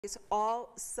It's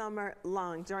all summer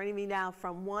long. Joining me now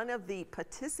from one of the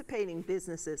participating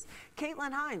businesses,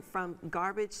 Caitlin Hine from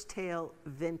Garbage Tail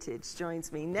Vintage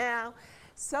joins me now.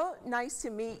 So nice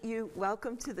to meet you.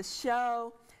 Welcome to the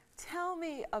show. Tell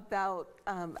me about,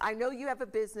 I know you have a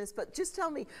business, but just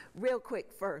tell me real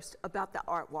quick first about the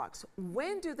art walks.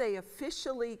 When do they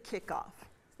officially kick off?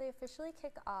 They officially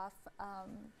kick off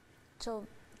till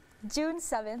June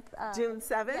 7th. June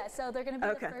 7th? Yeah, so they're going to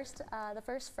be the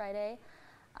first Friday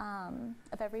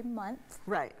of every month.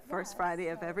 Right, first Friday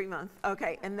of every month.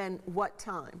 Okay, and then what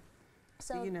time?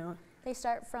 So do you know? They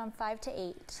start from 5 to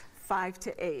 8. 5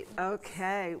 to 8.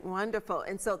 Okay, wonderful.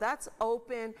 And so that's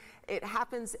open. It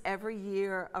happens every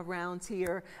year around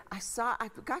here. I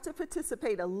got to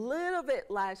participate a little bit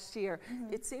last year.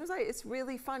 It seems like it's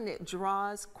really fun. It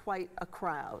draws quite a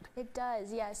crowd. It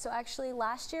does, yeah. So actually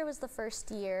last year was the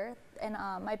first year, and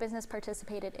my business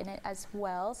participated in it as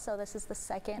well. So this is the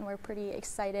second. We're pretty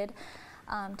excited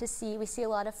to see. We see a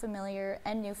lot of familiar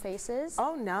and new faces.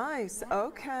 Oh, nice. Yeah.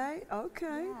 Okay,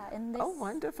 okay. Yeah, and oh,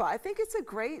 wonderful. I think it's a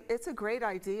great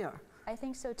idea. I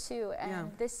think so too.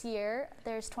 And this year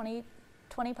there's 20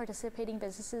 participating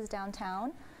businesses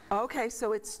downtown. Okay,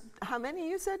 so it's, how many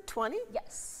you said, 20?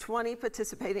 Yes. 20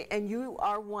 participating, and you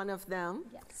are one of them?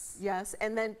 Yes. Yes,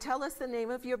 and then tell us the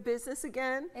name of your business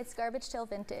again. It's Garbage Tail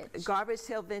Vintage. Garbage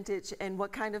Tail Vintage, and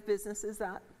what kind of business is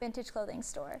that? Vintage clothing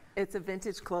store. It's a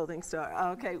vintage clothing store.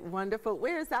 Okay, wonderful.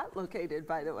 Where is that located,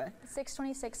 by the way?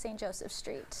 626 St. Joseph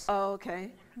Street. Oh,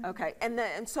 okay. Okay,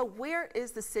 and so where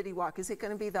is the City Walk? Is it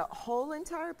going to be the whole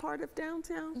entire part of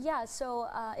downtown? Yeah, so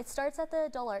it starts at the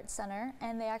Adult Arts Center,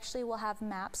 and they actually will have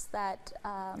maps that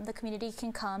the community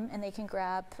can come and they can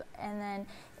grab, and then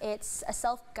it's a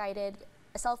self-guided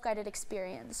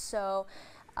experience. So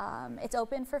it's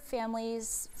open for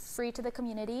families, free to the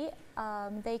community.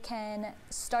 They can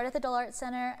start at the Adult Arts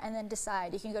Center and then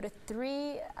decide. You can go to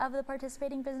 3 of the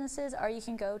participating businesses, or you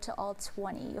can go to all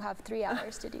 20. You have 3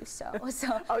 hours to do so.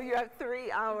 Oh, you have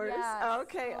 3 hours. Yeah,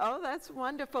 okay. Oh, that's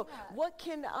wonderful. Yeah. What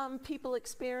can people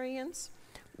experience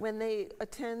when they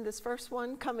attend this first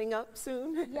one coming up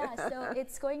soon? Yeah, so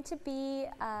it's going to be,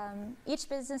 each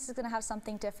business is going to have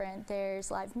something different. There's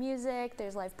live music,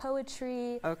 there's live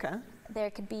poetry. Okay. There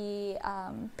could be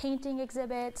painting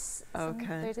exhibits. Okay.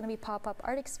 There's going to be pop-up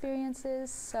art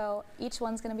experiences. So each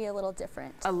one's going to be a little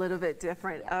different. A little bit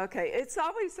different. Yeah. Okay. It's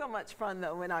always so much fun,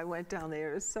 though, when I went down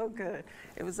there. It was so good.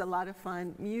 It was a lot of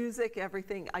fun. Music,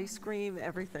 everything, ice cream,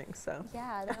 everything. So.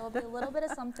 Yeah, there will be a little bit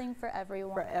of something for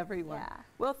everyone. For everyone. Yeah.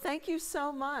 Well, thank you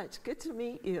so much. Good to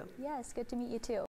meet you. Yes, good to meet you, too.